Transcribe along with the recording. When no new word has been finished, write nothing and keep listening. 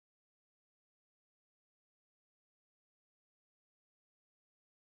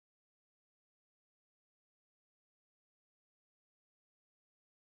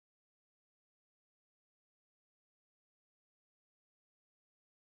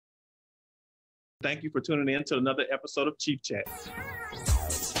Thank you for tuning in to another episode of Chief Chat.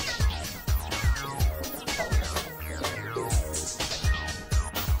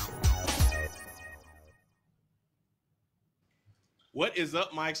 What is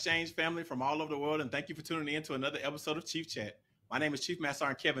up, my exchange family from all over the world, and thank you for tuning in to another episode of Chief Chat. My name is Chief Master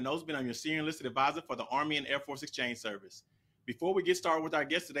Sergeant Kevin Osby. I'm your Senior Enlisted Advisor for the Army and Air Force Exchange Service. Before we get started with our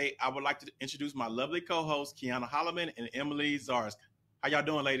guest today, I would like to introduce my lovely co-hosts, Kiana Holloman and Emily Zarsk. How y'all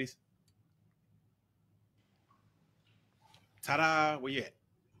doing, ladies? Ta-da! Where you at?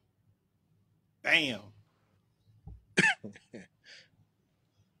 Bam!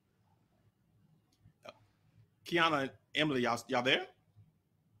 Kiana and Emily, y'all there?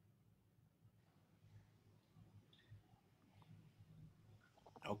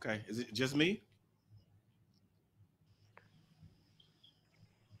 Okay. Is it just me?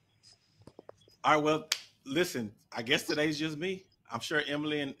 All right, well, listen, I guess today's just me. I'm sure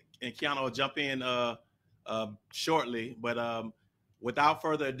Emily and Kiana will jump in shortly, but without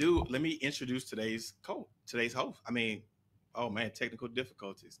further ado, let me introduce today's host. Oh man, technical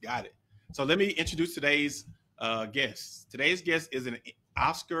difficulties. Got it. So let me introduce today's guest. Today's guest is an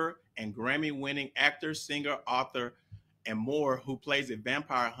Oscar and Grammy-winning actor, singer, author, and more who plays a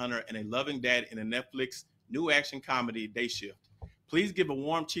vampire hunter and a loving dad in a Netflix new action comedy, Day Shift. Please give a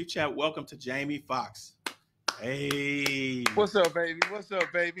warm Chief Chat welcome to Jamie Foxx. Hey. What's up, baby? What's up,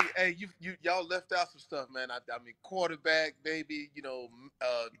 baby? Hey, y'all left out some stuff, man. I mean, quarterback, baby,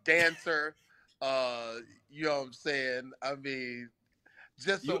 dancer, you know what I'm saying? I mean,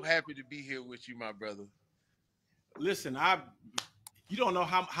 just so happy to be here with you, my brother. Listen, you don't know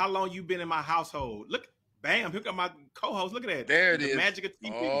how long you've been in my household. Look, bam, here got my co-host. Look at that. There it is. The magic of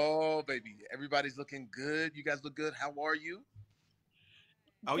TV. Oh, baby. Everybody's looking good. You guys look good. How are you?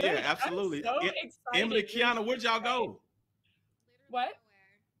 Oh, good. Yeah, absolutely. I'm so excited. Emily, Kiana, where'd y'all go? What?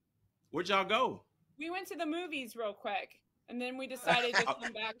 Where'd y'all go? We went to the movies real quick, and then we decided to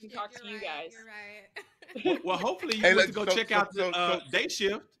come back and talk to you guys. You're right. Well, hopefully you went to go check out the Day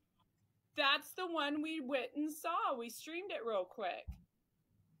Shift. That's the one we went and saw. We streamed it real quick.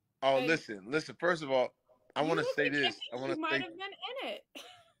 Oh, and listen. First of all, I want to say this. You might have been in it.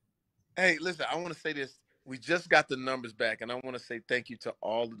 Hey, listen, I want to say this. We just got the numbers back, and I want to say thank you to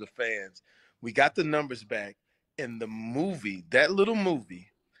all of the fans. We got the numbers back, and the movie, that little movie,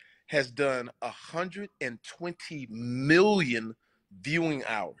 has done 120 million viewing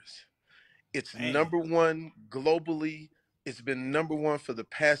hours. It's number one globally. It's been number one for the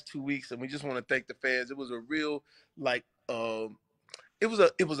past 2 weeks, and we just want to thank the fans. It was a real, it was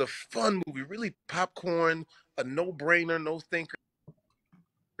a fun movie, really popcorn, a no-brainer, no thinker.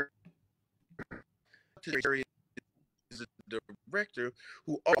 Is a director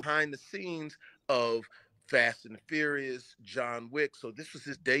who are behind the scenes of Fast and Furious, John Wick. So this was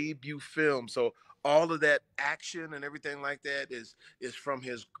his debut film. So all of that action and everything like that is from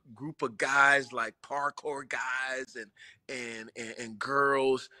his group of guys, like parkour guys and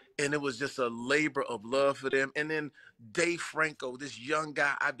girls. And it was just a labor of love for them. And then Dave Franco, this young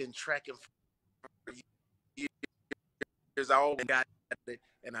guy I've been tracking for years. I always got it.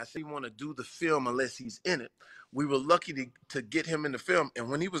 And I say want to do the film unless he's in it. We were lucky to get him in the film. And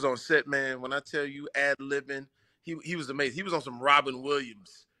when he was on set, man, when I tell you ad-libbing, he was amazing. He was on some Robin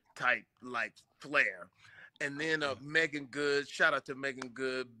Williams type like flair. And then Megan Good, shout out to Megan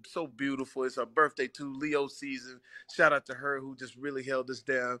Good, so beautiful. It's her birthday too, Leo season. Shout out to her who just really held us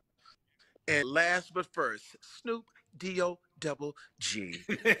down. And last but first, Snoop D-O-double G,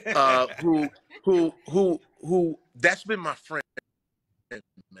 who that's been my friend.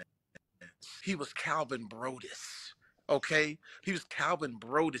 Man. He was Calvin Brodus, okay? He was Calvin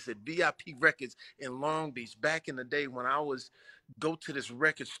Brodus at VIP Records in Long Beach back in the day when I go to this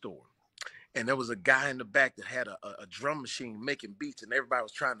record store. And there was a guy in the back that had a drum machine making beats, and everybody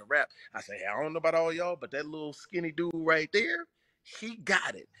was trying to rap. I said, hey, I don't know about all y'all, but that little skinny dude right there, he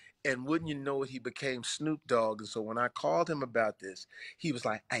got it. And wouldn't you know it, he became Snoop Dogg. And so when I called him about this, he was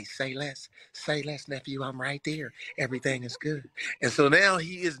like, hey, say less, nephew, I'm right there. Everything is good. And so now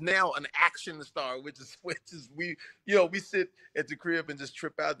he is now an action star, which is we sit at the crib and just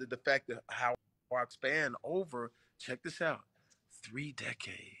trip out at the fact that how our span over, check this out, 3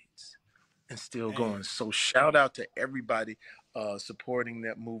 decades and still going. So shout out to everybody supporting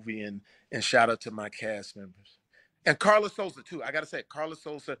that movie and shout out to my cast members. And Carla Sosa, too. I got to say, Carla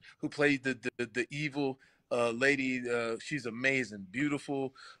Sosa, who played the evil lady, she's amazing.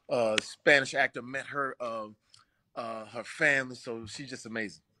 Beautiful Spanish actor. Met her family, so she's just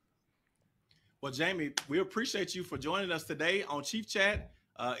amazing. Well, Jamie, we appreciate you for joining us today on Chief Chat.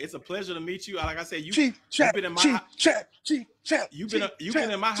 It's a pleasure to meet you. Like I said, you've been in my you've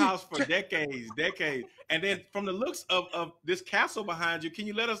been in my house for decades. And then from the looks of this castle behind you, can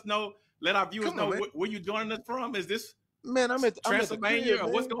you let us know, let our viewers know where you're joining us from? Is this Transylvania, crib,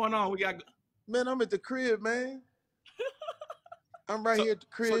 or what's going on? I'm at the crib, man. I'm right here at the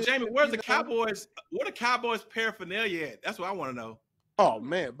crib. So Jamie, where's the Cowboys? What are Cowboys paraphernalia at? That's what I want to know. Oh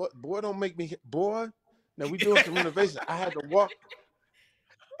man, but boy, don't make me boy. Now we doing some renovation. I had to walk.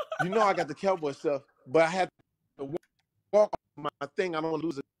 You know I got the Cowboy stuff, but I had to walk my thing. I don't want to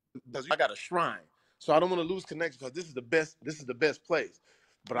lose it because I got a shrine, so I don't want to lose connection because this is the best. This is the best place.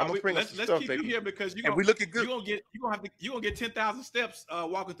 But I'm gonna bring us some let's stuff, keep baby. you here because we looking good. You're gonna get 10,000 steps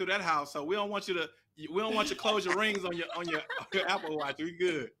walking through that house. So we don't want you to close your rings on your Apple Watch. We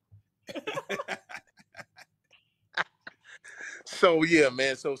good. So yeah,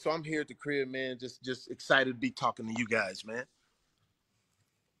 man. So I'm here at the crib, man. Just excited to be talking to you guys, man.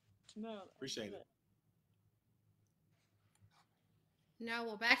 No, appreciate it. No,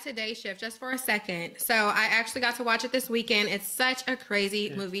 well, back to Day Shift just for a second. So I actually got to watch it this weekend. It's such a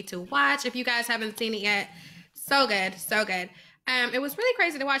crazy movie to watch. If you guys haven't seen it yet, so good, so good. It was really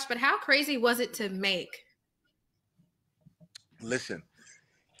crazy to watch, but how crazy was it to make? Listen,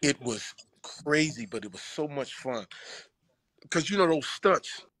 it was crazy, but it was so much fun. Because you know those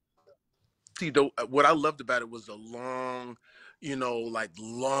stunts. See, what I loved about it was the long,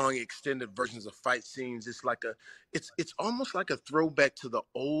 long extended versions of fight scenes. It's almost like a throwback to the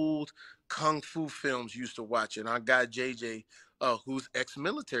old kung fu films you used to watch. And our guy JJ, who's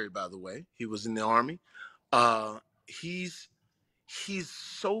ex-military, by the way, he was in the Army. He's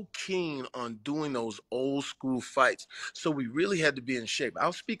so keen on doing those old school fights. So we really had to be in shape.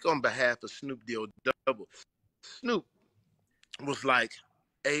 I'll speak on behalf of Snoop D-O-Double. Snoop was like,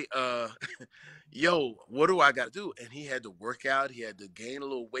 hey, yo, what do I got to do? And he had to work out. He had to gain a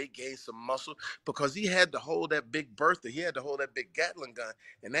little weight, gain some muscle, because he had to hold that big Bertha. He had to hold that big Gatling gun.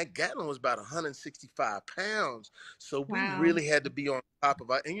 And that Gatling was about 165 pounds. So we really had to be on top of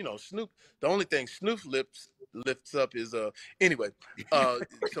it. And, Snoop, the only thing Snoop lifts up is, anyway.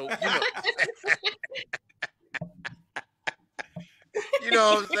 So, you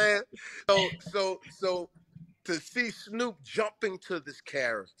know what I'm saying? So to see Snoop jumping to this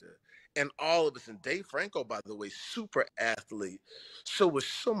character and all of us, and Dave Franco, by the way, super athlete. So it was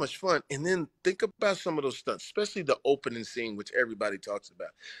so much fun. And then think about some of those stunts, especially the opening scene, which everybody talks about.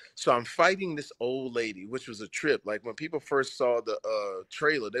 So I'm fighting this old lady, which was a trip. Like when people first saw the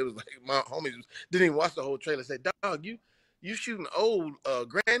trailer, they was like, my homies didn't even watch the whole trailer. Say, dog, you shooting old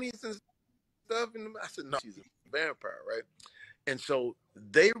grannies and stuff? And I said, no, she's a vampire, right? And so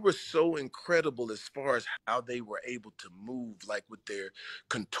they were so incredible as far as how they were able to move, like with their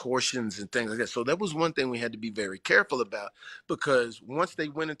contortions and things like that. So that was one thing we had to be very careful about, because once they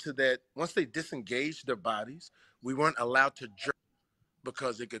disengaged their bodies, we weren't allowed to jerk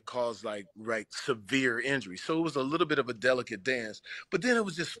because it could cause like severe injury. So it was a little bit of a delicate dance, but then it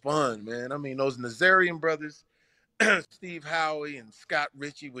was just fun, man. I mean, those Nazarian brothers, Steve Howie and Scott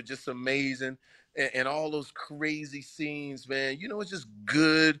Ritchie were just amazing, and all those crazy scenes, man. It's just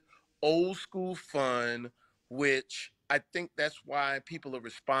good old school fun, which I think that's why people are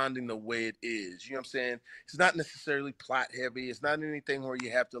responding the way it is. You know what I'm saying? It's not necessarily plot heavy. It's not anything where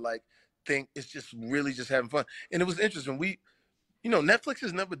you have to like think. It's just really just having fun. And it was interesting. Netflix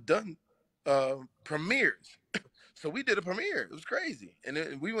has never done premieres. So we did a premiere. It was crazy. And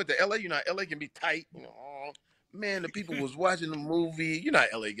then we went to LA. LA can be tight. Man, the people was watching the movie.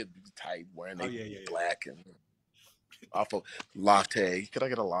 LA get tight wearing black and off of latte. Could I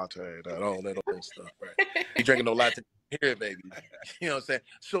get a latte? All that old stuff, right? You drinking no latte here, baby. You know what I'm saying?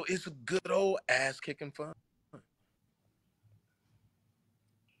 So it's a good old ass kicking fun.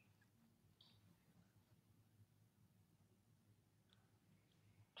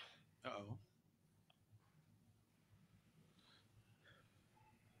 Uh-oh.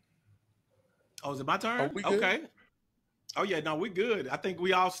 Oh, is it my turn? Okay. Oh yeah, no, we good. I think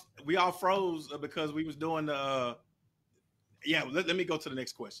we all froze because we was doing the. Let me go to the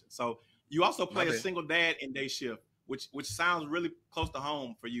next question. So you also play a single dad in Day Shift, which sounds really close to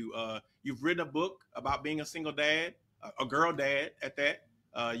home for you. You've written a book about being a single dad, a girl dad at that.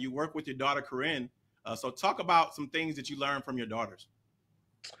 You work with your daughter Corinne. So talk about some things that you learned from your daughters.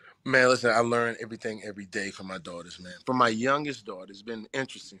 Man, listen, I learn everything every day from my daughters, man. For my youngest daughter, it's been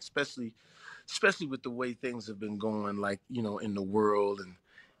interesting, especially with the way things have been going, like, in the world.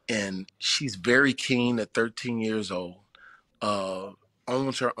 And she's very keen at 13 years old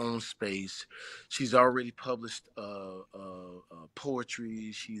owns her own space. She's already published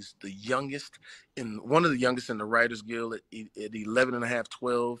poetry. She's the youngest one of the youngest in the Writers Guild at 11 and a half,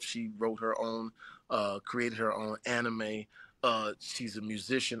 12. She wrote her own, created her own anime. She's a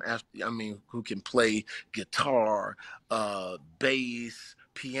musician, who can play guitar, bass,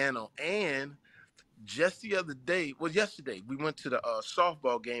 piano, and just the other day, well, yesterday, we went to the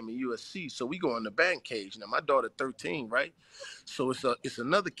softball game in USC. So we go in the batting cage. Now, my daughter 13, right? So it's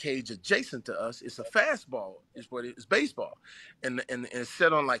another cage adjacent to us. It's a fastball. It's baseball, and it's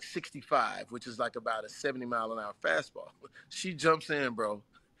set on like 65, which is like about a 70-mile-an-hour fastball. She jumps in, bro.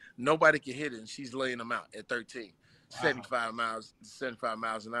 Nobody can hit it, and she's laying them out at 13. Wow. 75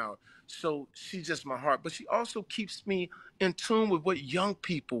 miles an hour. So she's just my heart. But she also keeps me in tune with what young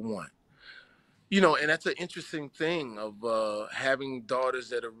people want. You know, and that's an interesting thing of having daughters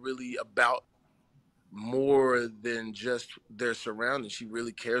that are really about more than just their surroundings. She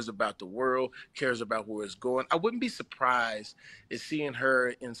really cares about the world, cares about where it's going. I wouldn't be surprised at seeing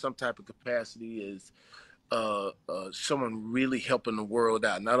her in some type of capacity as someone really helping the world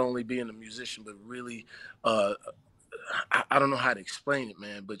out, not only being a musician, but really, I don't know how to explain it,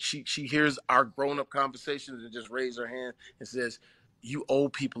 man, but she hears our grown-up conversations and just raises her hand and says, "You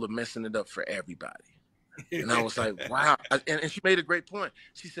old people are messing it up for everybody." And I was like, wow. And she made a great point.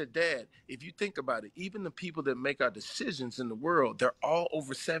 She said, "Dad, if you think about it, even the people that make our decisions in the world, they're all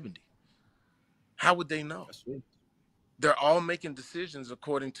over 70. How would they know? They're all making decisions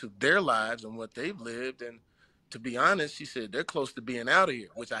according to their lives and what they've lived. And to be honest," she said, "they're close to being out of here,"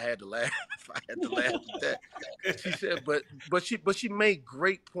 which I had to laugh. I had to laugh at that. She said, but she made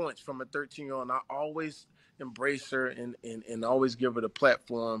great points from a 13-year-old. And I always embrace her and always give her the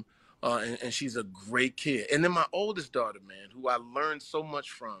platform. And she's a great kid. And then my oldest daughter, man, who I learned so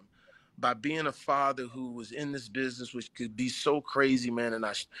much from by being a father who was in this business, which could be so crazy, man. And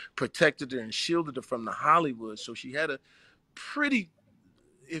I protected her and shielded her from the Hollywood. So she had a pretty,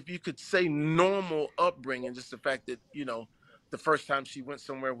 if you could say, normal upbringing. Just the fact that, you know, the first time she went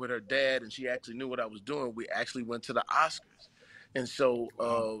somewhere with her dad and she actually knew what I was doing, we actually went to the Oscars. And so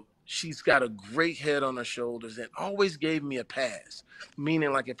she's got a great head on her shoulders and always gave me a pass.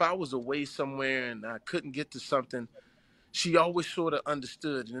 Meaning, like, if I was away somewhere and I couldn't get to something, she always sort of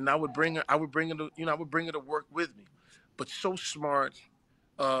understood. And then I would bring her to work with me. But so smart.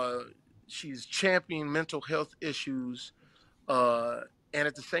 She's championed mental health issues. And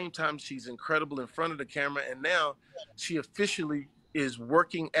at the same time, she's incredible in front of the camera. And now she officially is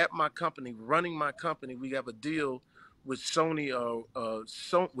working at my company, running my company. We have a deal with Sony, a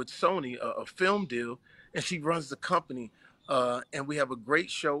film deal, and she runs the company. And we have a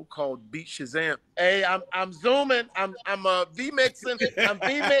great show called Beat Shazam. Hey, I'm zooming. I'm V mixing. I'm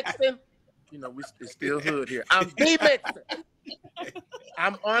V mixing. You know, it's still hood here. I'm V mixing.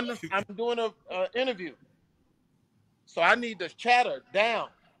 I'm doing a interview. So I need the chatter down.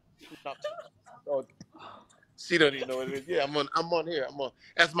 Oh, she don't even know what it is. Yeah, I'm on here.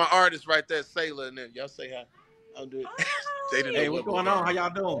 That's my artist right there, Sailor, and then y'all say hi. I'm doing. They didn't Hey, know what's going on? How y'all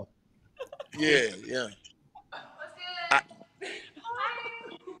doing? Yeah. Hi.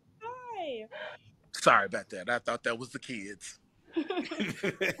 Sorry about that. I thought that was the kids.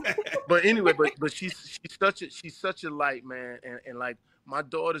 But anyway, but she's such a light, man, and like my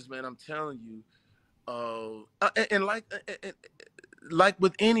daughters, man, I'm telling you, and like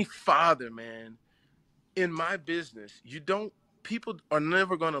with any father, man, in my business, people are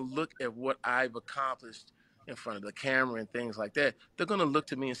never going to look at what I've accomplished in front of the camera and things like that. They're going to look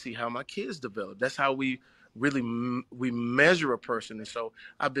to me and see how my kids develop. That's how we really we measure a person. And so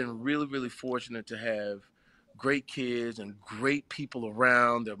I've been really, really fortunate to have great kids and great people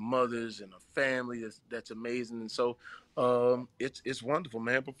around, their mothers and a family that's amazing. And so it's wonderful,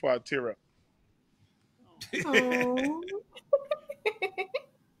 man. Before I tear up.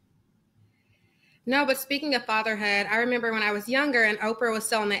 No, but speaking of fatherhood, I remember when I was younger and Oprah was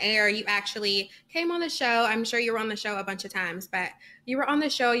still on the air, you actually came on the show. I'm sure you were on the show a bunch of times, but you were on the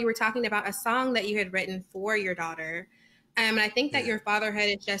show, you were talking about a song that you had written for your daughter. And I think that your fatherhood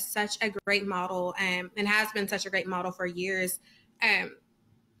is just such a great model and has been such a great model for years.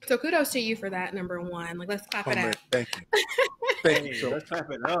 So kudos to you for that, number one. Like, let's clap it up. Thank you. Thank you. Let's clap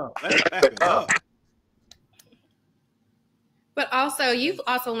it up. Let's clap it up. But also, you've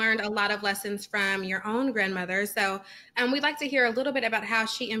also learned a lot of lessons from your own grandmother. So we'd like to hear a little bit about how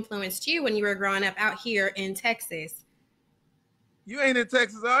she influenced you when you were growing up out here in Texas. You ain't in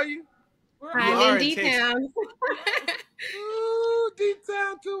Texas, are you? I'm in D-Town. Ooh,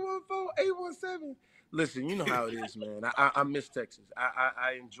 D-Town 214-817. Listen, you know how it is, man. I miss Texas.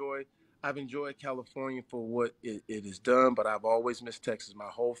 I enjoy I've enjoyed California for what it has done, but I've always missed Texas. My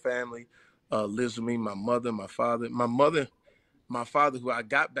whole family lives with me. My mother, my father, my father, who I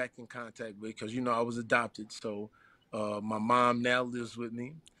got back in contact with because I was adopted. So my mom now lives with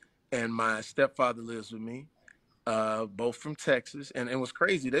me, and my stepfather lives with me, both from Texas. And it was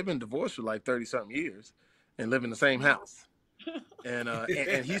crazy. They've been divorced for like 30 something years and live in the same house. And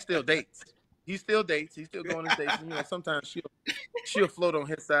he still dates. He still dates. He's still going on dates. And, sometimes she'll float on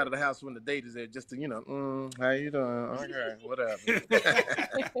his side of the house when the date is there, just to how you doing? Okay, whatever.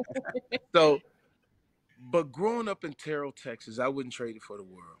 So, but growing up in Terrell, Texas, I wouldn't trade it for the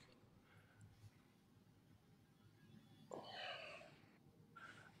world.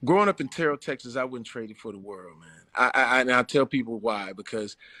 Growing up in Terrell, Texas, I wouldn't trade it for the world, man. And I tell people why,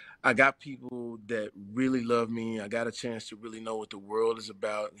 because I got people that really love me. I got a chance to really know what the world is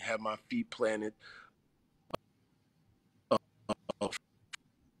about and have my feet planted.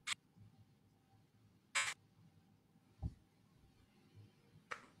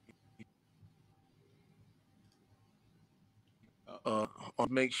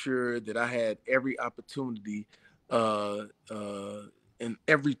 Make sure that I had every opportunity and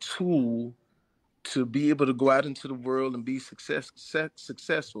every tool to be able to go out into the world and be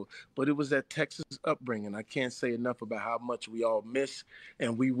successful. But it was that Texas upbringing. I can't say enough about how much we all miss,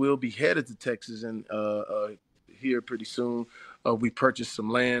 and we will be headed to Texas and here pretty soon. We purchased some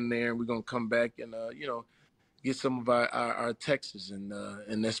land there, and we're gonna come back and get some of our Texas,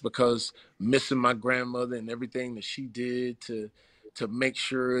 and that's because missing my grandmother and everything that she did to make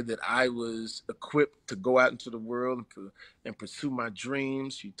sure that I was equipped to go out into the world and pursue my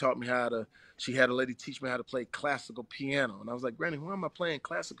dreams. She had a lady teach me how to play classical piano. And I was like, Granny, why am I playing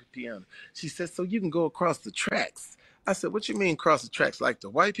classical piano? She said, so you can go across the tracks. I said, what you mean across the tracks? Like the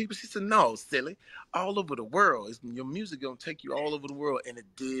white people? She said, no, silly. All over the world. Your music gonna take you all over the world. And it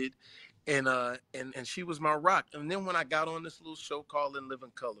did. And she was my rock. And then when I got on this little show called In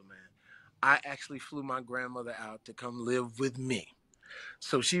Living Color, man, I actually flew my grandmother out to come live with me.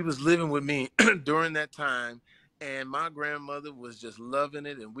 So she was living with me during that time, and my grandmother was just loving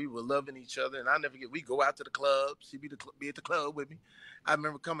it, and we were loving each other. And I never forget, we go out to the club. She'd be at the club with me. I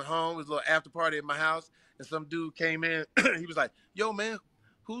remember coming home, it was a little after party at my house, and some dude came in. He was like, "Yo, man,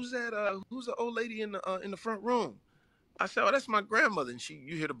 who's that? Who's the old lady in the front room?" I said, "Oh, that's my grandmother." And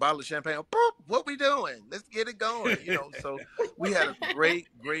you hear the bottle of champagne. Boop, what we doing? Let's get it going. So we had a great,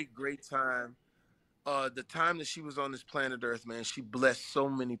 great, great time. The time that she was on this planet Earth, man, she blessed so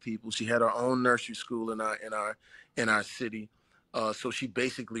many people. She had her own nursery school in our city. So she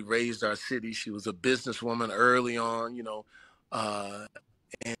basically raised our city. She was a businesswoman early on, uh,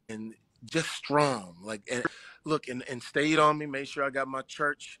 and just strong. And look, and stayed on me, made sure I got my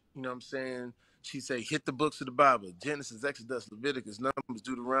church, you know what I'm saying? She say, hit the books of the Bible: Genesis, Exodus, Leviticus, Numbers,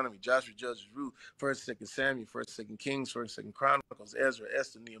 Deuteronomy, Joshua, Judges, Ruth, 1st, 2nd Samuel, 1st, 2nd Kings, 1st, 2nd Chronicles, Ezra,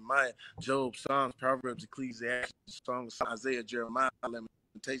 Esther, Nehemiah, Job, Psalms, Proverbs, Ecclesiastes, Songs, Isaiah, Jeremiah,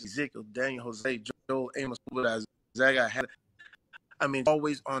 Lamentations, Ezekiel, Daniel, Hosea, Joel, Amos, Isaiah. I mean,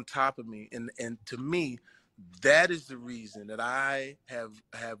 always on top of me. And to me, that is the reason that I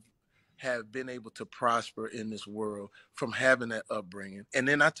have been able to prosper in this world, from having that upbringing. And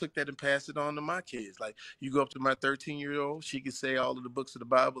then I took that and passed it on to my kids. Like, you go up to my 13-year-old, she can say all of the books of the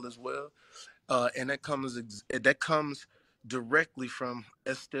Bible as well. And that comes directly from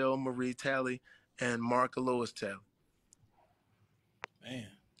Estelle Marie Talley and Mark Lois Talley. Man.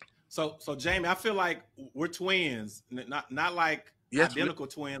 So Jamie, I feel like we're twins, not like identical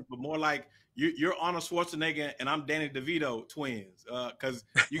twins, but more like you're Arnold Schwarzenegger and I'm Danny DeVito twins. Because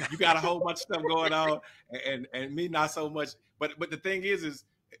you got a whole bunch of stuff going on, and me not so much. But the thing is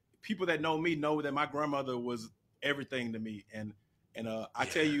people that know me know that my grandmother was everything to me, and I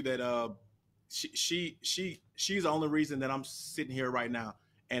tell you that she's the only reason that I'm sitting here right now.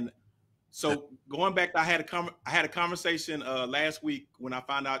 And so going back, I had a conversation last week when I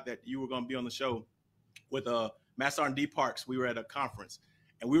found out that you were going to be on the show with Master and D Parks. We were at a conference,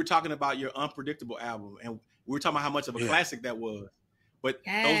 and we were talking about your Unpredictable album, and we were talking about how much of a classic that was. But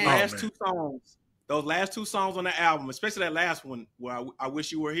those last two songs on the album, especially that last one where I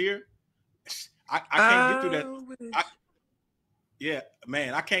Wish You Were Here, I can't get through that. Yeah,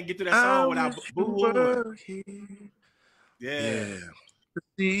 man, I can't get through that song without boo-hooing. Yeah.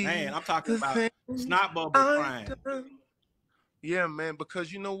 Man, I'm talking about snot bubble crying. Yeah, man,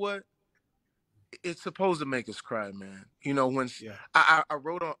 because you know what? It's supposed to make us cry, man. When I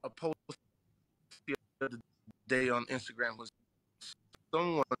wrote on a post the other day on Instagram, was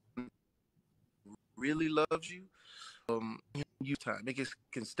someone really loves you, you time. It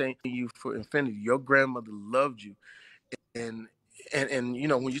can stay in you for infinity. Your grandmother loved you, and and you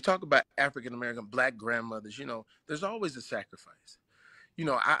know, when you talk about African American Black grandmothers, you know, there's always a sacrifice. You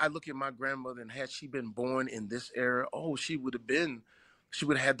know, I look at my grandmother, and had she been born in this era, oh, she would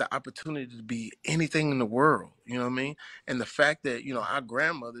have had the opportunity to be anything in the world. You know what I mean? And the fact that, you know, our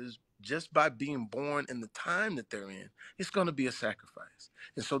grandmothers, just by being born in the time that they're in, it's going to be a sacrifice.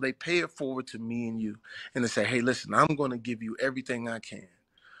 And so they pay it forward to me and you, and they say, hey, listen, I'm going to give you everything I can.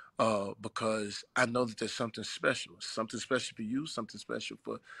 Because I know that there's something special for you, something special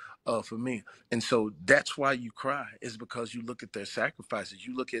for me. And so that's why you cry, is because you look at their sacrifices.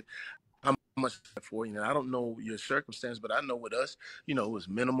 You look at how much for you. And I don't know your circumstance, but I know with us, you know, it was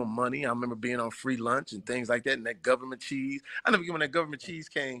minimum money. I remember being on free lunch and things like that, and that government cheese. I never get when that government cheese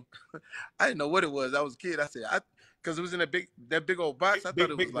came. I didn't know what it was. I was a kid. I said, because it was in that big old box. I thought it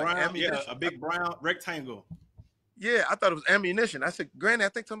was big like brown, ammunition. yeah, a big brown rectangle. Yeah, I thought it was ammunition. I said, Granny, I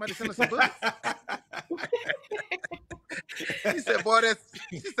think somebody sent us some bullets. She said, boy,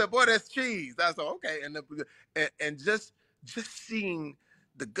 that's cheese. I said, okay. And just seeing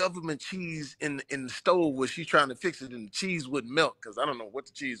the government cheese in the stove where she's trying to fix it and the cheese wouldn't melt, because I don't know what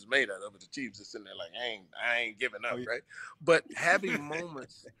the cheese is made out of, but the cheese is sitting there like, I ain't giving up, right? But having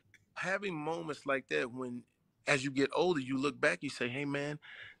moments like that, when as you get older, you look back, you say, hey man,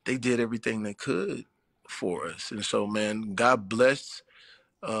 they did everything they could for us. And so, man, God bless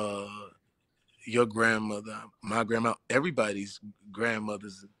your grandmother, my grandma, everybody's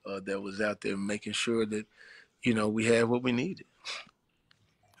grandmothers that was out there making sure that, you know, we had what we needed.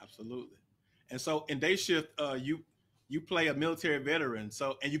 Absolutely. And so in Day Shift, you play a military veteran.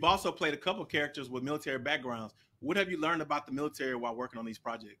 So, and you've also played a couple characters with military backgrounds. What have you learned about the military while working on these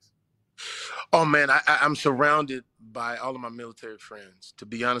projects? Oh man, I'm surrounded by all of my military friends. To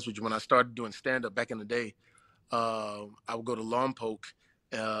be honest with you, when I started doing stand-up back in the day, I would go to Lompoc.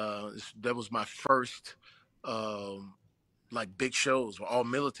 That was my first like big shows, were all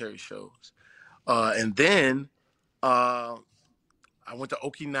military shows. And then I went to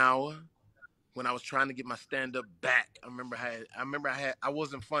Okinawa when I was trying to get my stand-up back. I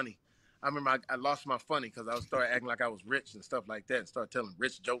wasn't funny. I remember I lost my funny because I started acting like I was rich and stuff like that, and started telling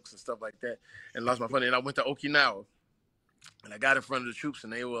rich jokes and stuff like that, and lost my funny. And I went to Okinawa, and I got in front of the troops,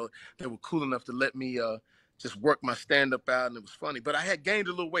 and they were cool enough to let me just work my stand-up out, and it was funny. But I had gained a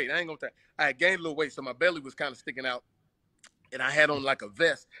little weight. I ain't gonna tell you. I had gained a little weight, so my belly was kind of sticking out. And I had on like a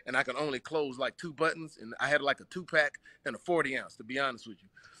vest, and I could only close like 2 buttons, and I had like a 2-pack and a 40 ounce, to be honest with you.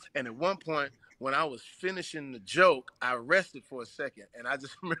 And at one point, when I was finishing the joke, I rested for a second, and I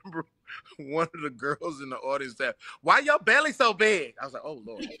just remember one of the girls in the audience said, "Why your belly so big?" I was like, "Oh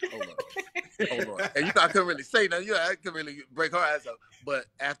Lord, oh Lord, oh Lord." And you know, I couldn't really say nothing. You know, I couldn't really break her eyes out. But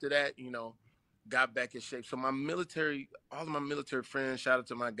after that, you know, got back in shape. So all of my military friends, shout out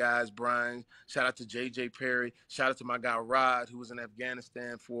to my guys, Brian, shout out to JJ Perry, shout out to my guy Rod, who was in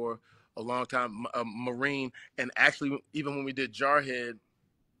Afghanistan for a long time, a Marine. And actually, even when we did Jarhead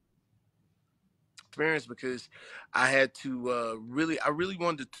experience, because I had to I really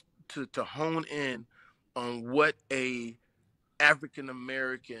wanted to hone in on what a African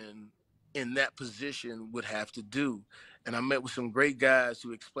American in that position would have to do. And I met with some great guys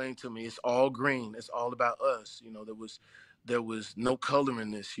who explained to me, it's all green. It's all about us. You know, there was no color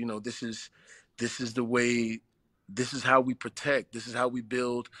in this. You know, this is the way. This is how we protect. This is how we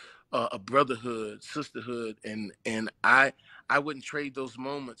build a brotherhood, sisterhood, and I wouldn't trade those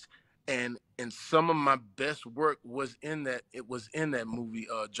moments. And some of my best work was in that. It was in that movie,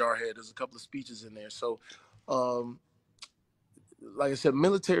 Jarhead. There's a couple of speeches in there. So. Like I said,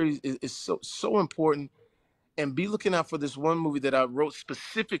 military is so important, and be looking out for this one movie that I wrote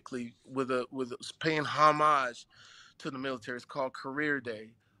specifically with paying homage to the military. It's called Career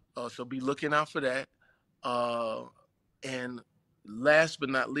Day, so be looking out for that. And last but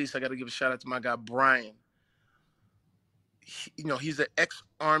not least, I got to give a shout out to my guy Brian. You know, he's an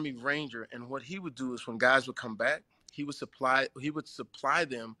ex-Army Ranger, and what he would do is when guys would come back, he would supply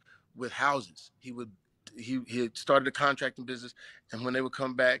them with houses. He had started a contracting business, and when they would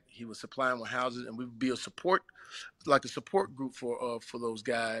come back, he would supply them with houses, and we would be a support group for those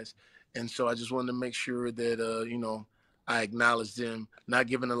guys. And so I just wanted to make sure that you know, I acknowledge them, not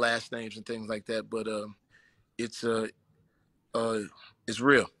giving the last names and things like that, but it's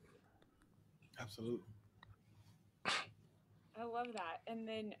real. Absolutely. I love that. And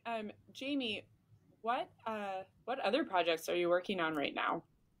then Jamie, what other projects are you working on right now?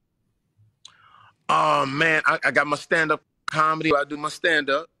 Oh man, I got my stand-up comedy. I do my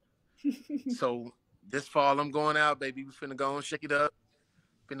stand-up. So this fall I'm going out, baby. We finna go and shake it up.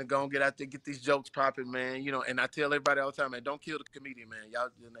 Finna go and get out there, get these jokes popping, man. You know, and I tell everybody all the time, man, don't kill the comedian, man. Y'all,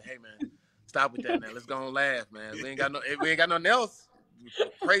 hey man, Stop with that now. Let's go and laugh, man. We ain't got nothing else.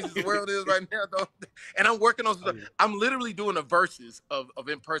 Crazy as the world is right now, though. And I'm working on stuff. yeah. I'm literally doing a verses of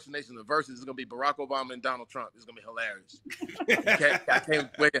impersonation. The verses is gonna be Barack Obama and Donald Trump. It's gonna be hilarious. I can't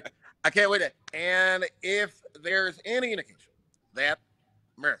wait. I can't wait. And if there's any indication that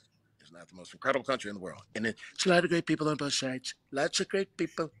America is not the most incredible country in the world, and it's a lot of great people on both sides, lots of great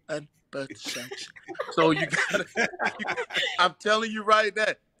people on both sides. So you gotta. I'm telling you right now.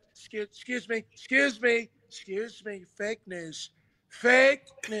 Excuse me. Fake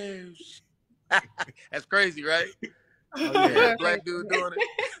news. That's crazy, right? Oh yeah. Black dude doing it.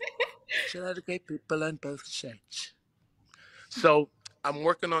 It's a lot of great people on both sides. So I'm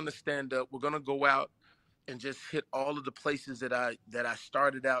working on the stand up. We're gonna go out and just hit all of the places that I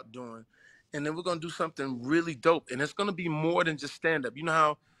started out doing, and then we're gonna do something really dope. And it's gonna be more than just stand up. You know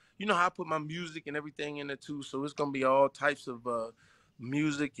how I put my music and everything in it too. So it's gonna be all types of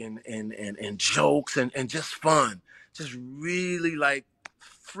music and jokes and just fun, just really like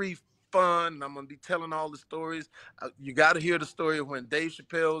free fun. And I'm gonna be telling all the stories. You got to hear the story of when Dave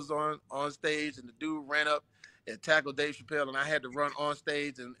Chappelle's on stage and the dude ran up and tackled Dave Chappelle, and I had to run on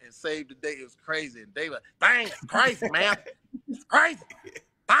stage and save the day. It was crazy. And Dave was, dang, it's crazy, man. It's crazy.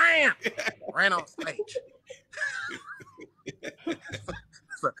 Bam! Ran on stage.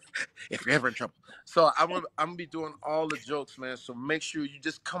 So, if you're ever in trouble. So I'm gonna be doing all the jokes, man. So make sure you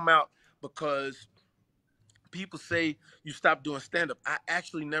just come out, because people say you stopped doing stand-up. I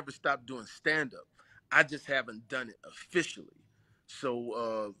actually never stopped doing stand-up. I just haven't done it officially.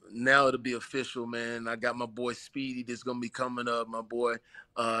 So now it'll be official, man. I got my boy Speedy that's gonna be coming up. My boy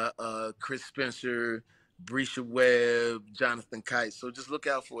Chris Spencer, Brescia Webb, Jonathan Kite. So just look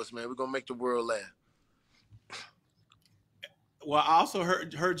out for us, man. We're gonna make the world laugh. Well, I also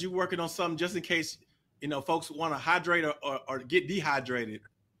heard you working on something just in case, folks want to hydrate or get dehydrated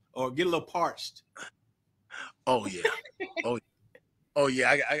or get a little parched. Oh yeah. Oh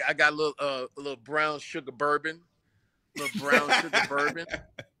yeah. I got a little brown sugar bourbon. And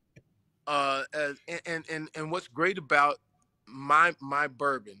what's great about my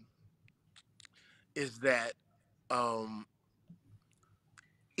bourbon is that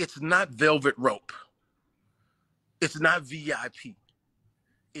it's not velvet rope. It's not VIP.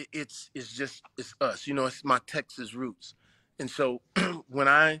 It's us. It's my Texas roots. And so when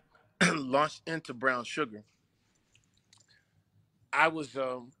I launched into brown sugar, I was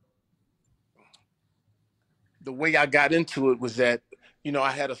the way I got into it was that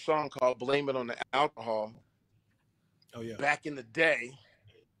I had a song called "Blame It on the Alcohol." Oh yeah. Back in the day,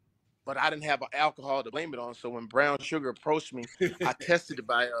 but I didn't have alcohol to blame it on. So when brown sugar approached me, I tested it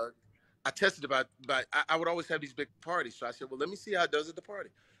by I would always have these big parties. So I said, well, let me see how it does at the party.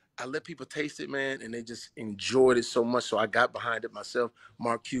 I let people taste it, man, and they just enjoyed it so much. So I got behind it myself,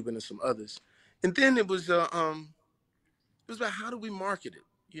 Mark Cuban and some others. And then it was about how do we market it?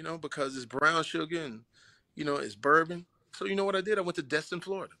 Because it's brown sugar and it's bourbon. So you know what I did? I went to Destin,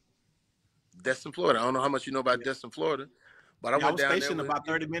 Florida. I don't know how much you know about Destin, Florida, but I I went was down stationed there about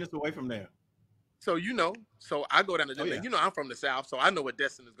 30 minutes away from there. So I go down to Destin. Oh, yeah. I'm from the South, so I know what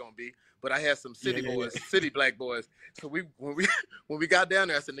Destin is gonna be. But I had some city boys, city black boys. So when we got down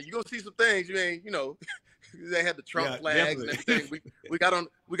there, I said, "Now you gonna see some things you ain't, they had the Trump flags definitely. and everything." We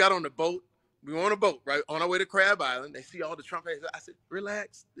got on the boat. We were on a boat, right, on our way to Crab Island. They see all the Trump flags. I said,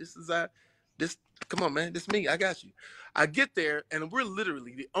 "Relax. Come on, man. This me. I got you." I get there, and we're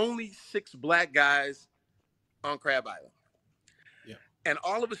literally the only 6 black guys on Crab Island. Yeah. And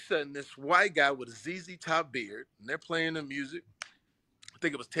all of a sudden, this white guy with a ZZ Top beard, and they're playing the music. I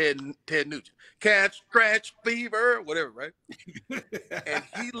think it was Ted Nugent. Catch, scratch, fever, whatever, right? And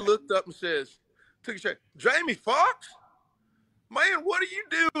he looked up and says, took a shot, "Jamie Foxx? Man, what are you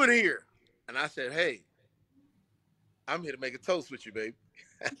doing here?" And I said, "Hey, I'm here to make a toast with you, baby."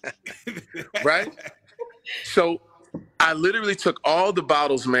 Right? So I literally took all the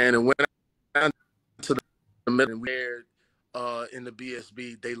bottles, man, and went down to the middle and shared in the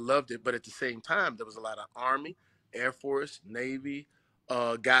BSB. They loved it, but at the same time, there was a lot of Army, Air Force, Navy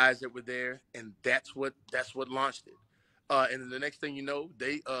guys that were there, and that's what launched it. And then the next thing you know,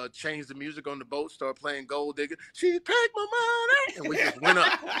 they changed the music on the boat, started playing Gold Digger. She take my money, and we just went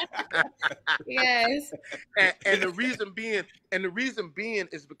up. Yes. And the reason being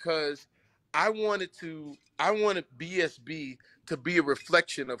is because I wanted BSB to be a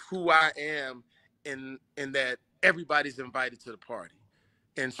reflection of who I am, in that everybody's invited to the party.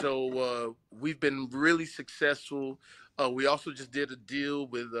 And so we've been really successful. We also just did a deal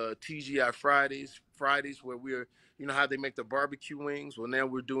with TGI Fridays, where we're, how they make the barbecue wings. Well, now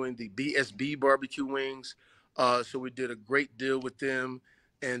we're doing the BSB barbecue wings. So we did a great deal with them.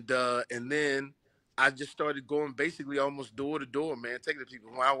 And then I just started going basically almost door to door, man, taking to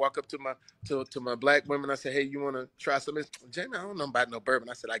people. When I walk up to my black women, I say, "Hey, you want to try something?" Jamie, I don't know about no bourbon.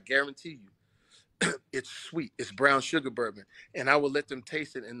 I said, "I guarantee you, it's sweet. It's brown sugar bourbon." And I will let them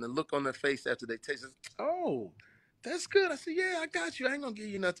taste it, and the look on their face after they taste it, "Oh, that's good." I said, "Yeah, I got you. I ain't gonna give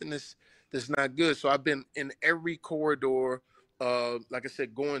you nothing that's not good." So I've been in every corridor, like I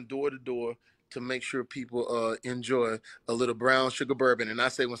said, going door to door to make sure people enjoy a little brown sugar bourbon. And I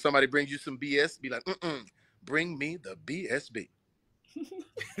say, when somebody brings you some BS, be like, bring me the BSB.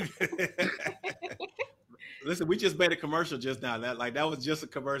 Listen, we just made a commercial just now. That was just a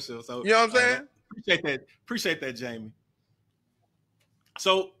commercial. So You know what I'm saying? appreciate that. Appreciate that, Jamie.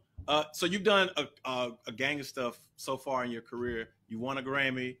 So so you've done a gang of stuff so far in your career. You won a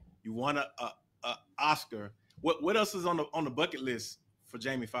Grammy. You won a Oscar. What else is on the bucket list for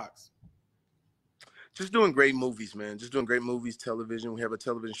Jamie Foxx? Just doing great movies, man. Just doing great movies, television. We have a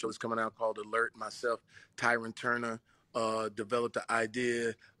television show that's coming out called Alert. Myself, Tyron Turner, developed the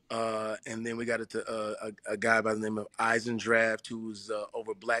idea. And then we got it to a guy by the name of Eisendraft, who's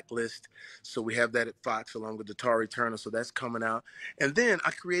over Blacklist. So we have that at Fox along with Tari Turner. So that's coming out. And then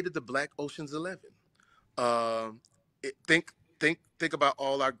I created the Black Ocean's 11. Think about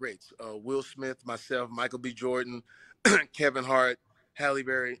all our greats: Will Smith, myself, Michael B. Jordan, Kevin Hart, Halle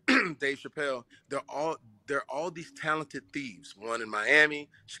Berry, Dave Chappelle. They're all these talented thieves. One in Miami,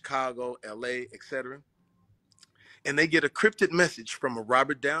 Chicago, L.A., etc. And they get a cryptic message from a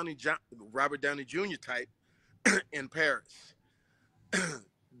Robert Downey Jr. type in Paris.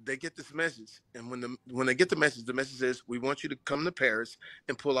 They get this message, and when they get the message says, "We want you to come to Paris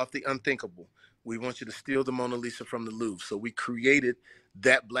and pull off the unthinkable. We want you to steal the Mona Lisa from the Louvre." So we created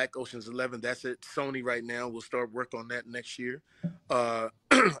that Black Ocean's 11. That's at Sony right now. We'll start work on that next year. I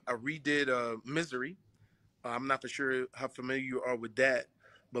redid Misery. I'm not for sure how familiar you are with that,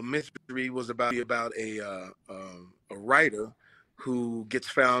 but Misery was about a writer who gets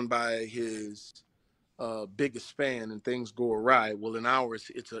found by his biggest fan and things go awry. Well, in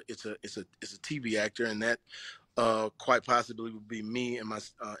ours, it's a TV actor, and that quite possibly would be me and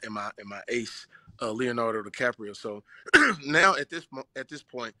my ace, Leonardo DiCaprio. So now at this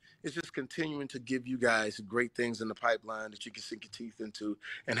point, it's just continuing to give you guys great things in the pipeline that you can sink your teeth into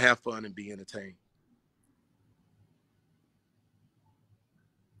and have fun and be entertained.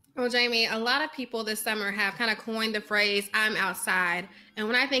 Well, Jamie, a lot of people this summer have kind of coined the phrase "I'm outside." And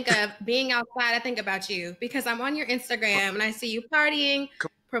when I think of being outside, I think about you because I'm on your Instagram and I see you partying,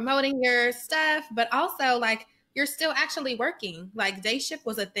 promoting your stuff, but also like you're still actually working. Like day shift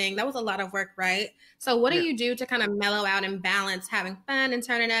was a thing. That was a lot of work, right? So what do you do to kind of mellow out and balance having fun and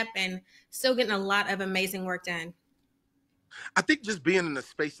turning up and still getting a lot of amazing work done? I think just being in the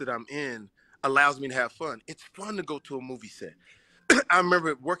space that I'm in allows me to have fun. It's fun to go to a movie set. I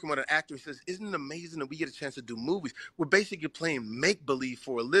remember working with an actor who says, "Isn't it amazing that we get a chance to do movies? We're basically playing make-believe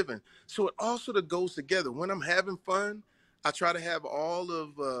for a living." So it all sort of goes together. When I'm having fun, I try to have all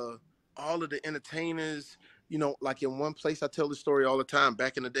of the entertainers, like in one place. I tell this story all the time.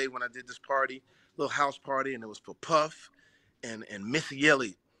 Back in the day when I did this party, little house party, and it was for Puff and Missy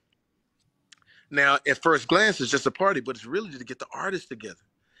Elliott. Now, at first glance, it's just a party, but it's really to get the artists together.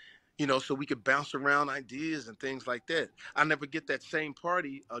 So we could bounce around ideas and things like that. I never get that same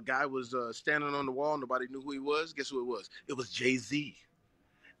party. A guy was standing on the wall. Nobody knew who he was. Guess who it was? It was Jay-Z.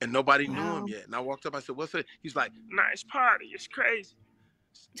 And nobody knew him yet. And I walked up. I said, "What's it?" He's like, "Nice party. It's crazy.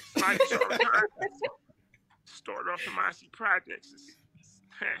 It's all time. Started off the Mossy Projects.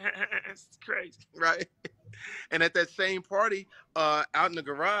 It's crazy." Right? And at that same party, out in the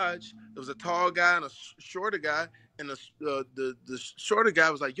garage, there was a tall guy and a shorter guy. And the shorter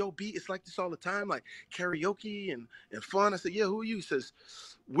guy was like, "Yo, B, it's like this all the time, like karaoke and fun." I said, "Yeah, who are you?" He says,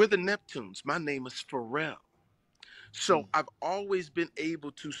 "We're the Neptunes. My name is Pharrell." So I've always been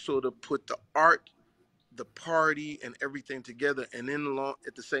able to sort of put the art, the party, and everything together, and then along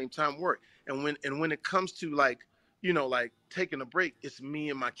at the same time work. And when it comes to like taking a break, it's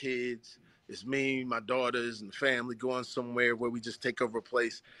me and my kids, it's me, my daughters, and the family going somewhere where we just take over a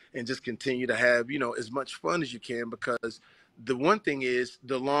place and just continue to have as much fun as you can. Because the one thing is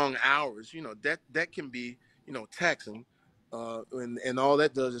the long hours, that can be taxing, and all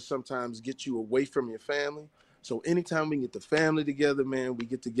that does is sometimes get you away from your family. So anytime we can get the family together, man, we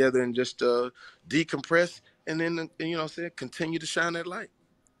get together and just decompress, and then continue to shine that light.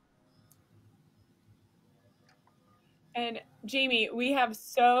 And Jamie, we have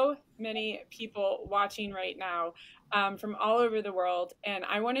so many people watching right now from all over the world. And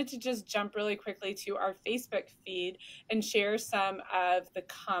I wanted to just jump really quickly to our Facebook feed and share some of the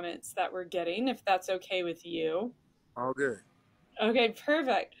comments that we're getting, if that's okay with you. All good. Okay,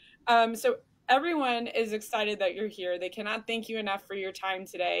 perfect. So everyone is excited that you're here. They cannot thank you enough for your time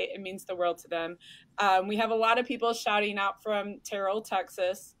today. It means the world to them. We have a lot of people shouting out from Terrell,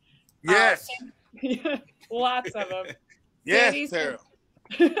 Texas. Yes. Lots of them. Yes, Terrell.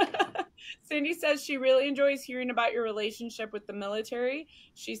 Sandy says she really enjoys hearing about your relationship with the military.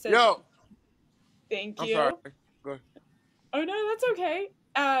 She says, Yo. thank you. I'm sorry. Go ahead. Oh, no, that's okay.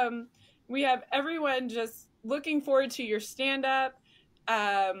 We have everyone just looking forward to your stand-up.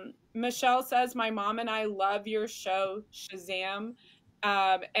 Michelle says, my mom and I love your show, Shazam.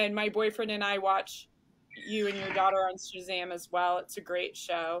 And my boyfriend and I watch you and your daughter on Shazam as well. It's a great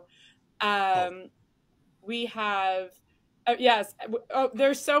show. We have, yes. Oh,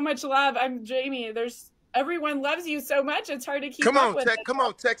 there's so much love. I'm Jamie. Everyone loves you so much. It's hard to keep up with. Come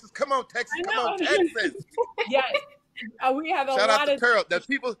on, Texas. Come on, Texas. Come on, Texas. Yes. We have a Shout lot out to of Terrell. That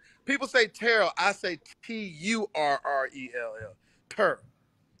people say Terrell. I say Turrell.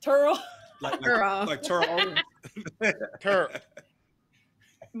 Turl. Like Turl. Terrell.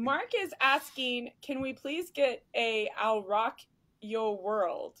 Mark is asking, can we please get a I'll Rock Your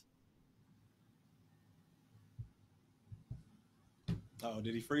World? Oh,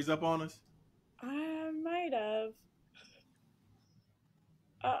 did he freeze up on us? I might have.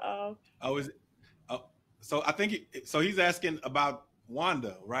 Uh-oh. Oh, is it? Oh, so I think he's asking about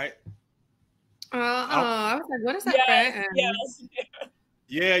Wanda, right? I was like, what is that? Yes.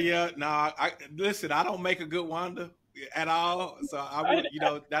 Yeah. No, I listen. I don't make a good Wanda at all, so I would,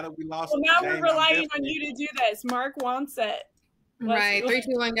 that'll be lost. Well, now we're relying on you to do this. Mark wants it. Right, 3, 2,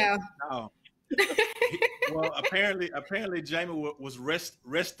 1, go. No. Well, apparently, Jamie was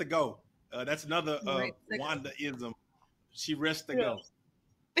rest to go. That's another Wanda-ism. She rests to go.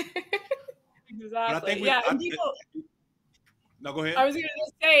 Exactly. No, go ahead. I was going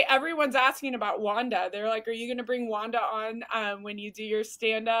to say, everyone's asking about Wanda. They're like, are you going to bring Wanda on when you do your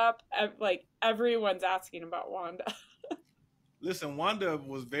stand-up? Like, everyone's asking about Wanda. Listen, Wanda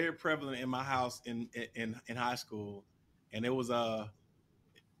was very prevalent in my house in high school, and it was a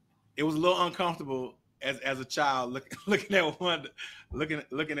little uncomfortable as a child looking at Wanda,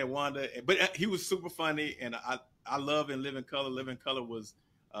 looking at Wanda. But he was super funny, and I love and Live in Color. Live in Color was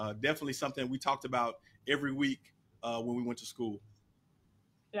definitely something we talked about every week when we went to school.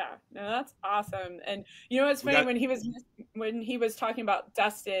 Yeah, no, that's awesome. And it's funny when he was talking about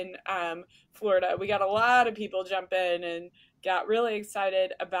Destin, Florida, we got a lot of people jump in and got really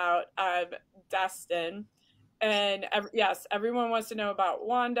excited about Destin. And yes, everyone wants to know about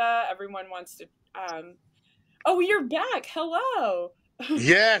Wanda. Everyone wants to. Oh, you're back. Hello.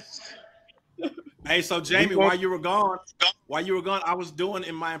 Yes. Hey, so Jamie, while you were gone, I was doing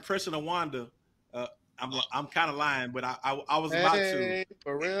in my impression of Wanda. I'm kind of lying, but I was about to.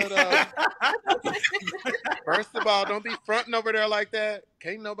 For real though. First of all, don't be fronting over there like that.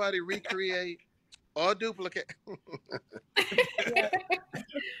 Can't nobody recreate or duplicate.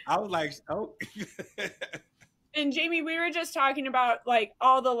 I was like, oh. And Jamie, we were just talking about like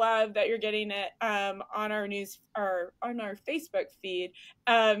all the love that you're getting on our news or on our Facebook feed,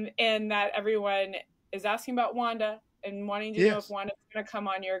 and that everyone is asking about Wanda and wanting to know if Wanda's going to come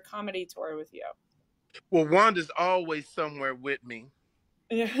on your comedy tour with you. Well, Wanda's always somewhere with me,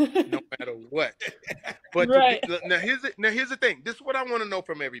 no matter what. But right. Now here's the thing. This is what I want to know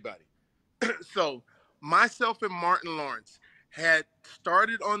from everybody. So myself and Martin Lawrence had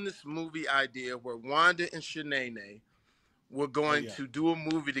started on this movie idea where Wanda and Shanae were going to do a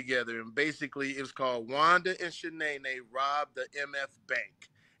movie together, and basically it was called Wanda and Shanae Rob the MF Bank,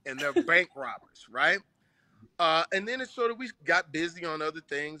 and they're bank robbers, right? And then it's sort of, we got busy on other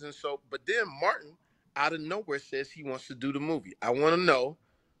things, and so, but then Martin out of nowhere says he wants to do the movie. I want to know,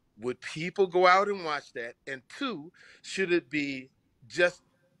 would people go out and watch that? And two, should it be just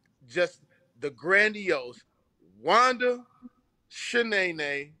the grandiose Wanda,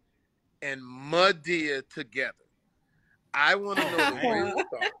 Shanae, and Madea together? I want to know the real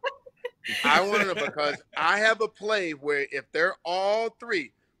stuff. I want to know, because I have a play where if they're all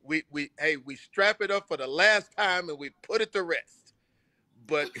three, we strap it up for the last time and we put it to rest.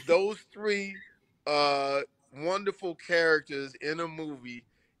 But those three wonderful characters in a movie,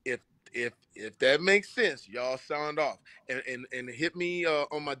 if that makes sense, y'all sound off and hit me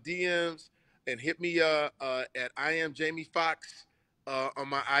on my DMs, and hit me at I am Jamie Foxx on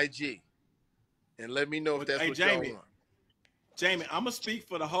my IG, and let me know if that's what y'all want. Jamie, I'm gonna speak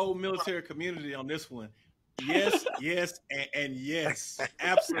for the whole military community on this one. Yes, yes, and yes,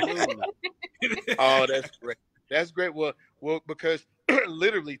 absolutely. Oh, that's great. That's great. Well, because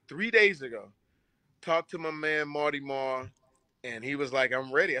literally 3 days ago, talked to my man Marty Marr, And he was like,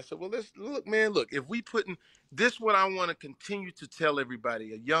 I'm ready. I said, well, let's look, man, look, if we putting this, what I want to continue to tell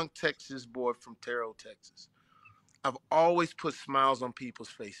everybody, a young Texas boy from Terrell, Texas. I've always put smiles on people's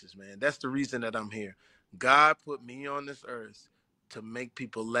faces, man. That's the reason that I'm here. God put me on this earth to make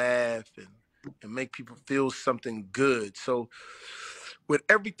people laugh and make people feel something good. So with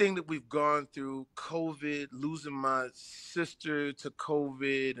everything that we've gone through, COVID, losing my sister to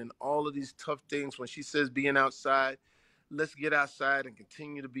COVID and all of these tough things, when she says being outside, let's get outside and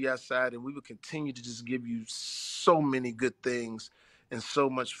continue to be outside, and we will continue to just give you so many good things and so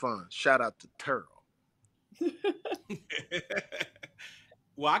much fun. Shout out to Terrell.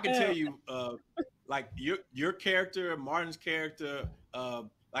 Well, I can tell you, like your character, Martin's character.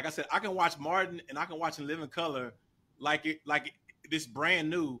 Like I said, I can watch Martin and I can watch In Living Color, this brand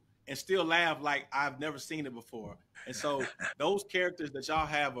new, and still laugh like I've never seen it before. And so those characters that y'all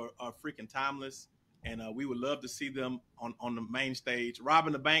have are freaking timeless, and we would love to see them on the main stage.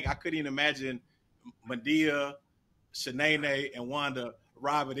 Robbing the bank, I couldn't even imagine Medea, Shanae, and Wanda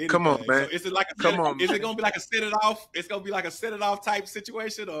robbing anything. Come on, man. So is it like is it gonna be like a set it off? It's gonna be like a set it off type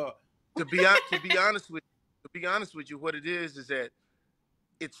situation, or to be honest with you, what it is that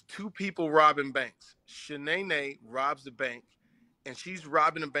it's two people robbing banks. Shanae robs the bank, and she's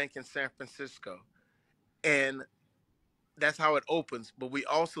robbing a bank in San Francisco, and that's how it opens. But we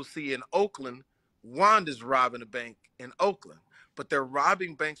also see in Oakland, Wanda's robbing a bank in Oakland, but they're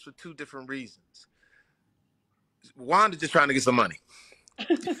robbing banks for two different reasons. Wanda's just trying to get some money.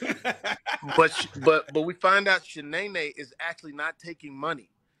 but we find out Shanae is actually not taking money.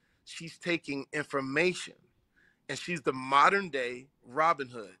 She's taking information, and she's the modern day Robin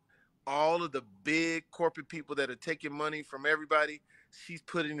Hood. All of the big corporate people that are taking money from everybody, she's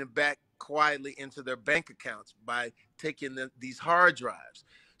putting it back quietly into their bank accounts by taking these hard drives.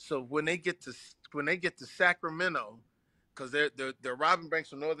 So when they get to Sacramento, because they're robbing banks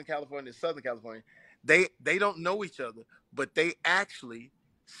from Northern California and Southern California, they don't know each other, but they actually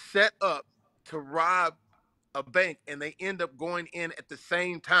set up to rob a bank, and they end up going in at the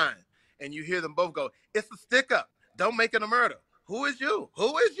same time. And you hear them both go, "It's a stick up. Don't make it a murder. Who is you?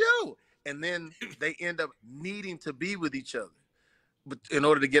 Who is you?" And then they end up needing to be with each other in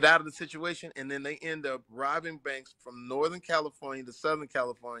order to get out of the situation. And then they end up robbing banks from Northern California to Southern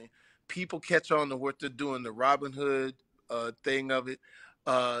California. People catch on to what they're doing, the Robin Hood thing of it.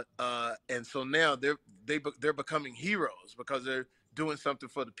 And so now they're becoming heroes because they're doing something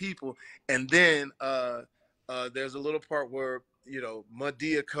for the people. And then there's a little part where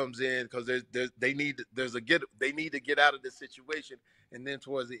Madea comes in because they need to get out of this situation. And then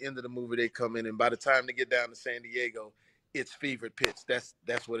towards the end of the movie, they come in, and by the time they get down to San Diego, it's fever pitch.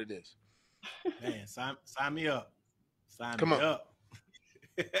 That's what it is. Man, sign me up. Sign Come me on. up.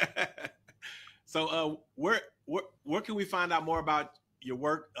 So where can we find out more about your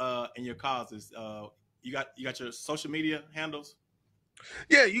work and your causes? You got your social media handles?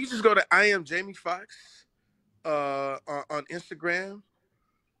 Yeah, you can just go to I am Jamie Foxx on Instagram,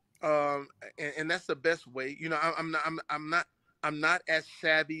 and that's the best way. I'm not as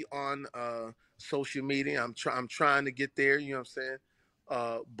savvy on social media. I'm trying to get there. You know what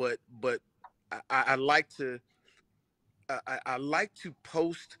I'm saying? But I like to I like to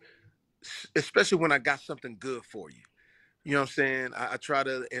post, especially when I got something good for you. You know what I'm saying? I try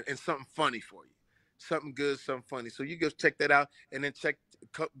to, and something funny for you. Something good, something funny. So you just check that out, and then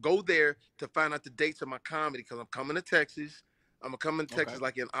go there to find out the dates of my comedy, because I'm coming to Texas. I'm going to come in Texas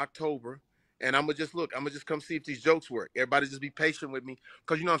like in October, and I'm going to just come see if these jokes work. Everybody just be patient with me,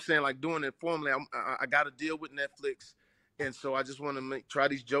 because you know what I'm saying? Like doing it formally, I got to deal with Netflix, and so I just want to try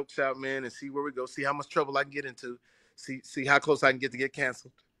these jokes out, man, and see where we go, see how much trouble I can get into, see how close I can get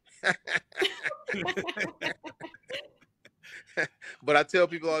canceled. But I tell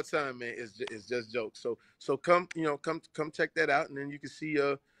people all the time, man, it's just jokes. So come check that out, and then you can see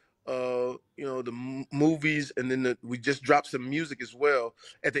the movies, and then we just dropped some music as well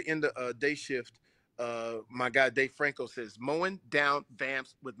at the end of Day Shift. My guy Dave Franco says, "Mowing down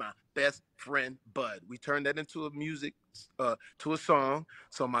vamps with my best friend Bud." We turned that into a music, to a song.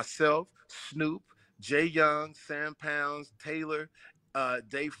 So myself, Snoop, Jay Young, Sam Pounds, Taylor,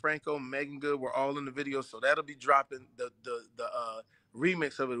 Dave Franco, Megan Good were all in the video. So that'll be dropping. The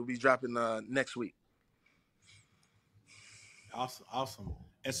remix of it will be dropping next week. Awesome.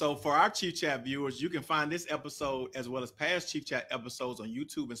 And so for our Chief Chat viewers, you can find this episode as well as past Chief Chat episodes on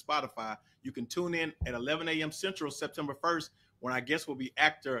YouTube and Spotify. You can tune in at 11 a.m. Central, September 1st, when our guest will be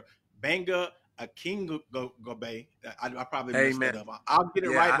actor Benga Akingobe. I probably messed that up. I'll get it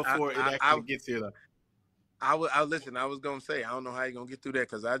right before it actually gets here, though. I listen. I was gonna say, I don't know how you're gonna get through that,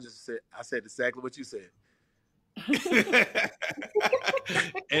 because I said exactly what you said.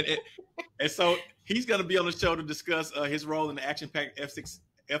 and so he's going to be on the show to discuss his role in the action-packed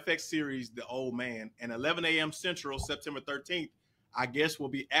FX series, The Old Man. And 11 a.m. Central, September 13th, our guest will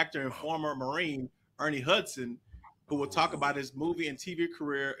be actor and former Marine Ernie Hudson, who will talk about his movie and TV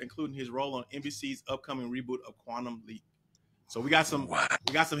career, including his role on NBC's upcoming reboot of Quantum Leap. So we got some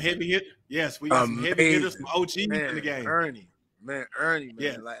heavy hit. Yes, we got some heavy hitters from OGs in the game. Ernie, man.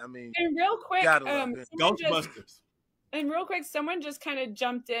 Yeah. Like, I mean, and real quick, Ghostbusters. And real quick, someone just kind of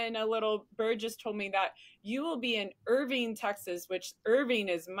jumped in. A little bird just told me that you will be in Irving, Texas, which Irving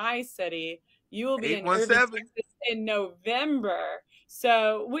is my city. You will be in Irving, Texas in November.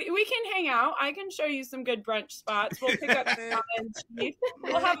 So we can hang out. I can show you some good brunch spots. We'll pick up Chief.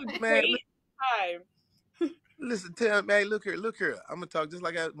 We'll have a great time. Listen, man, look here. I'm gonna talk just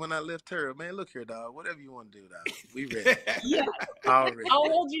like when I left her. Man, look here, dog. Whatever you want to do, dog. We ready. Yeah. Already. I'll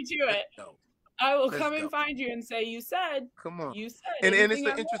hold you to it. I will come go. and find you and say, you said. Come on. You said. And it's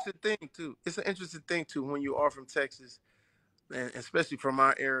an interesting thing, too. It's an interesting thing, too, when you are from Texas, and especially from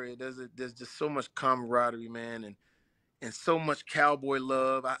our area. There's just so much camaraderie, man, and so much cowboy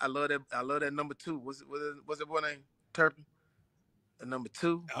love. I love that. I love that number 2. Was it boy named Turpin? Number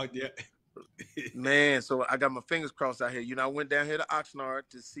 2. Oh yeah. Man, so I got my fingers crossed out here. You know, I went down here to Oxnard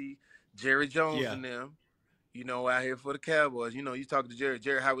to see Jerry Jones and them. You know, out here for the Cowboys. You know, you talk to Jerry.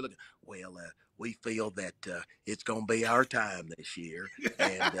 Jerry, how we looking? Well, we feel that it's going to be our time this year.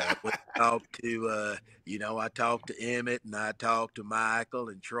 And we talked to, I talked to Emmett and I talked to Michael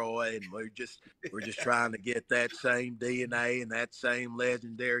and Troy, and we're just trying to get that same DNA and that same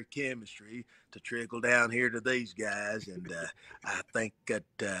legendary chemistry to trickle down here to these guys. And I think that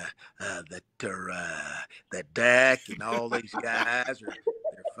Dak and all these guys they're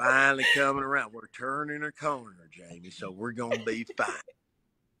finally coming around. We're turning a corner, Jamie, so we're going to be fine.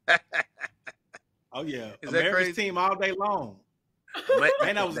 Oh yeah, is America's team all day long.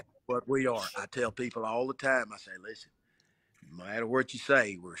 Man, that's what we are. I tell people all the time. I say, listen, no matter what you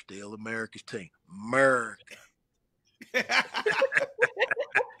say, we're still America's team. America.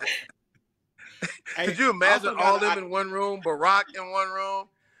 Could you imagine all them in one room? Barack in one room,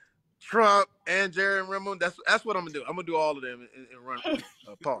 Trump and Jerry in one room. That's what I'm gonna do. I'm gonna do all of them and run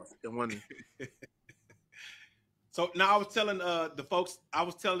pause in one room. So now I was telling the folks, I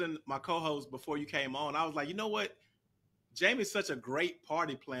was telling my co-host before you came on, I was like, you know what? Jamie's such a great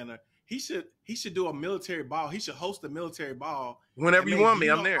party planner. He should do a military ball. He should host a military ball. Whenever you want me,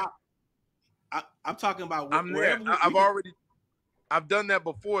 I'm there. I'm talking about I'm there. I've done that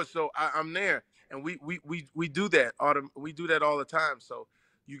before, so I'm there. And we do that. We do that all the time. So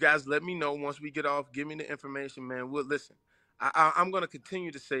you guys let me know once we get off. Give me the information, man. We'll listen. I'm going to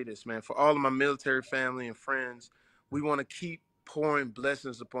continue to say this, man. For all of my military family and friends, we want to keep pouring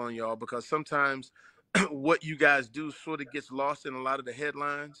blessings upon y'all, because sometimes what you guys do sort of gets lost in a lot of the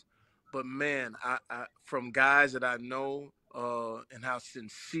headlines. But, man, I from guys that I know and how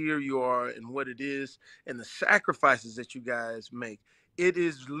sincere you are and what it is and the sacrifices that you guys make, it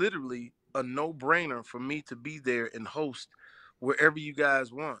is literally a no-brainer for me to be there and host wherever you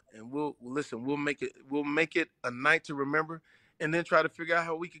guys want. And we'll make it a night to remember, and then try to figure out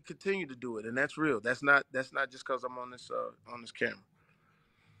how we can continue to do it. And that's real. That's not just because I'm on this camera.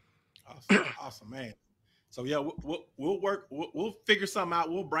 Awesome, man. So yeah, we'll work. We'll figure something out.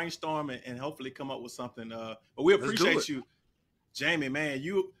 We'll brainstorm and hopefully come up with something. But we appreciate you, Jamie. Man,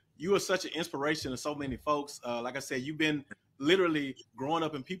 you are such an inspiration to so many folks. Like I said, you've been literally growing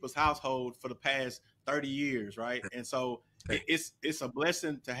up in people's household for the past 30 years, right? And so it's a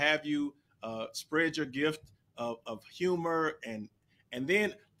blessing to have you spread your gift of humor and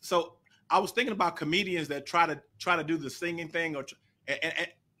then. So I was thinking about comedians that try to do the singing thing, and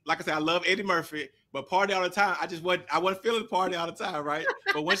like I said, I love Eddie Murphy, but party all the time. I wasn't feeling party all the time, right?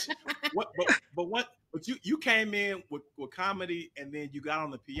 But you came in with comedy, and then you got on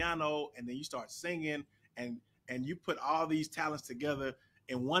the piano, and then you start singing, and you put all these talents together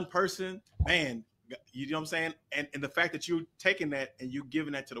in one person, man. You know what I'm saying? And the fact that you're taking that and you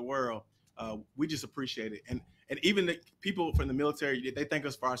giving that to the world, we just appreciate it. And even the people from the military, they thank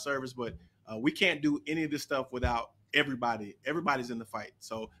us for our service, but we can't do any of this stuff without everybody. Everybody's in the fight.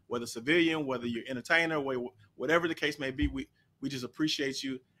 So whether civilian, whether you're entertainer, whatever the case may be, we just appreciate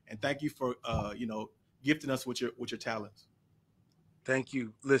you and thank you for gifting us with your talents. Thank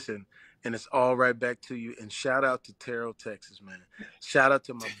you. Listen, and it's all right back to you. And shout out to Terrell, Texas, man. Shout out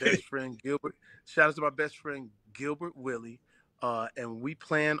to my best friend Gilbert. Shout out to my best friend Gilbert Willie. And we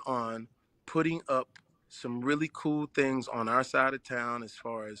plan on putting up some really cool things on our side of town as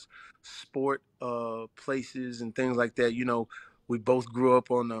far as sport places and things like that. You know, we both grew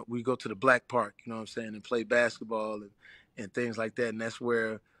up on we go to the Black Park, you know what I'm saying, and play basketball and things like that. And that's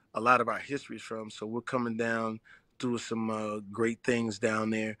where a lot of our history is from. So we're coming down through some great things down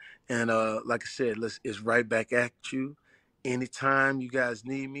there. And like I said, it's right back at you. Anytime you guys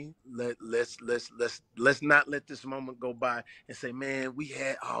need me, let's not let this moment go by and say, man, we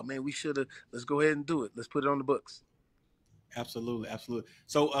should have. Let's go ahead and do it. Let's put it on the books. Absolutely, absolutely.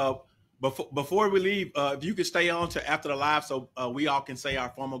 So before we leave, if you could stay on to after the live, so we all can say our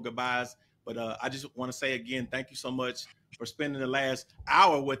formal goodbyes. But I just want to say again, thank you so much for spending the last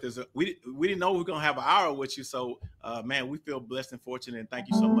hour with us. We didn't know we were gonna have an hour with you, so man, we feel blessed and fortunate, and thank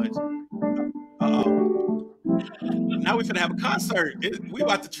you so much. Now we're gonna have a concert. We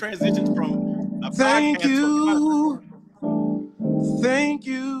about to transition from a Thank podcast to a concert. you, thank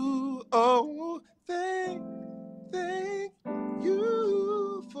you, oh, thank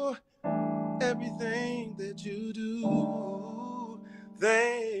you for everything that you do.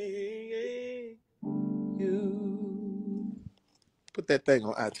 Thank you. Put that thing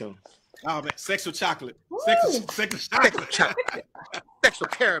on iTunes. Oh man, sexual chocolate. Sexual Sexual chocolate. chocolate. Sexual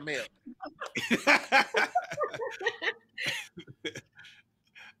caramel.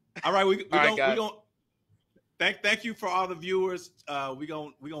 All right, we guys. gonna thank you for all the viewers. We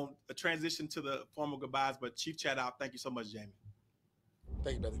gonna transition to the formal goodbyes, but Chief Chat out. Thank you so much, Jamie.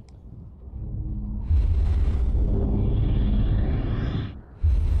 Thank you, brother.